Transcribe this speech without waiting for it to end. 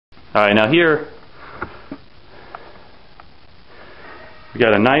Alright, now here we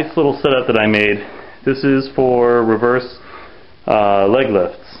got a nice little setup that I made. This is for reverse leg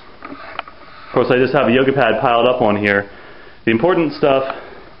lifts. Of course, I just have a yoga pad piled up on here. The important stuff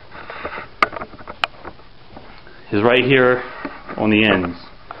is right here on the ends.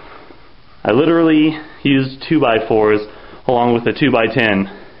 I literally used 2x4s along with a 2x10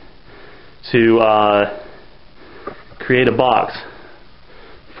 to create a box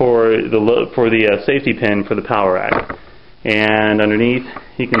for the safety pin for the power rack. And underneath,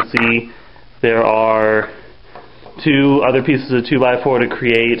 you can see there are 2 other pieces of 2x4 to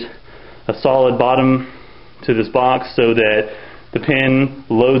create a solid bottom to this box so that the pin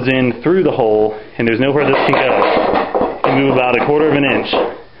loads in through the hole and there's nowhere this can go. You move about 1/4 of an inch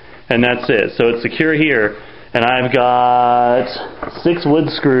and that's it. So it's secure here, and I've got 6 wood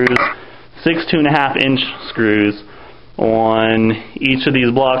screws, 6 2.5-inch screws on each of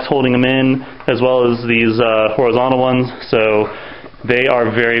these blocks holding them in, as well as these horizontal ones, so they are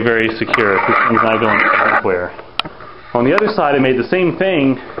very, very secure. This thing's not going anywhere. On the other side I made the same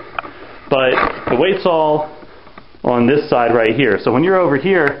thing, but the weight's all on this side right here. So when you're over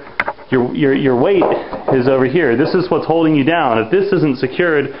here, your weight is over here. This is what's holding you down. If this isn't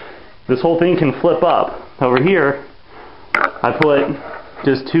secured, this whole thing can flip up. Over here, I put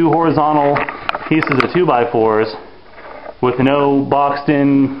just 2 horizontal pieces of 2x4s with no boxed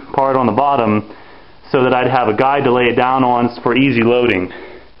in part on the bottom so that I'd have a guide to lay it down on for easy loading.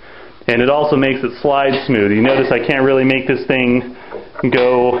 And it also makes it slide smooth. You notice I can't really make this thing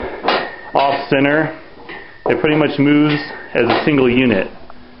go off center. It pretty much moves as a single unit,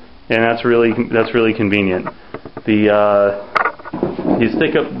 and that's really convenient. These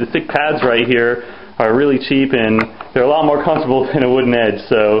thick pads right here are really cheap, and they're a lot more comfortable than a wooden edge.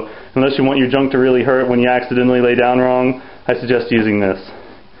 So unless you want your junk to really hurt when you accidentally lay down wrong, I suggest using this.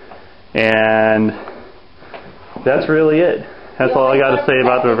 And that's really it. That's all I got to say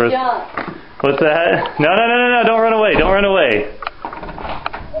about the reverse. What's that? No, don't run away. Don't run away.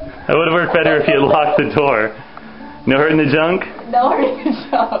 It would have worked better if you had locked the door. No hurting the junk? No hurting the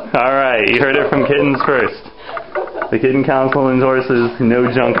junk. Alright, you heard it from Kittens first. The Kitten Council endorses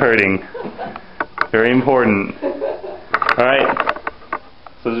no junk hurting. Very important. Alright,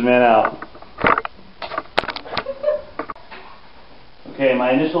 Slizzard Man out. Okay,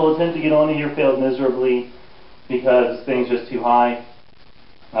 my initial attempt to get onto here failed miserably because this thing's just too high.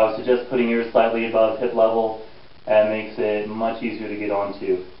 I would suggest putting yours slightly above hip level, and it makes it much easier to get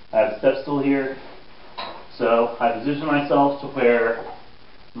onto. I have a step stool here, so I position myself to where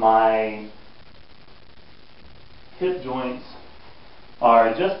my hip joints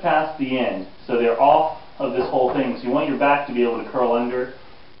are just past the end, so they're off of this whole thing. So you want your back to be able to curl under.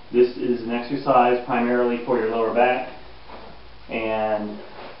 This is an exercise primarily for your lower back, and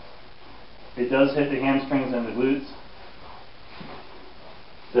it does hit the hamstrings and the glutes,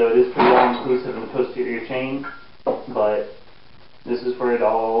 so it is pretty all inclusive in the posterior chain, but this is where it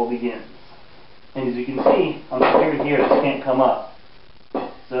all begins. And as you can see, I'm secured here, this can't come up.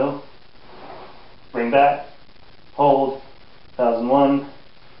 So, bring back, hold, 1001,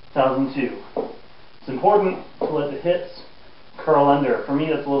 1002. It's important to let the hips curl under. For me,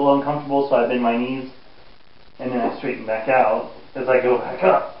 that's a little uncomfortable, so I bend my knees, and then I straighten back out as I go back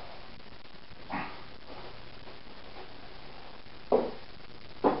up.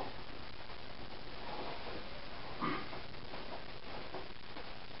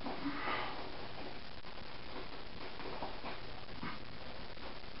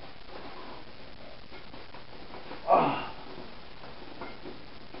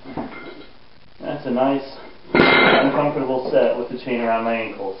 That's a nice, uncomfortable set with the chain around my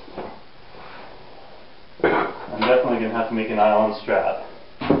ankles. I'm definitely going to have to make a nylon strap.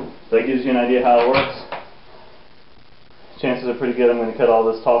 So that gives you an idea how it works. Chances are pretty good I'm going to cut all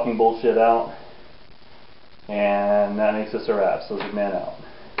this talking bullshit out. And that makes us a wrap. So Slizzard Man out.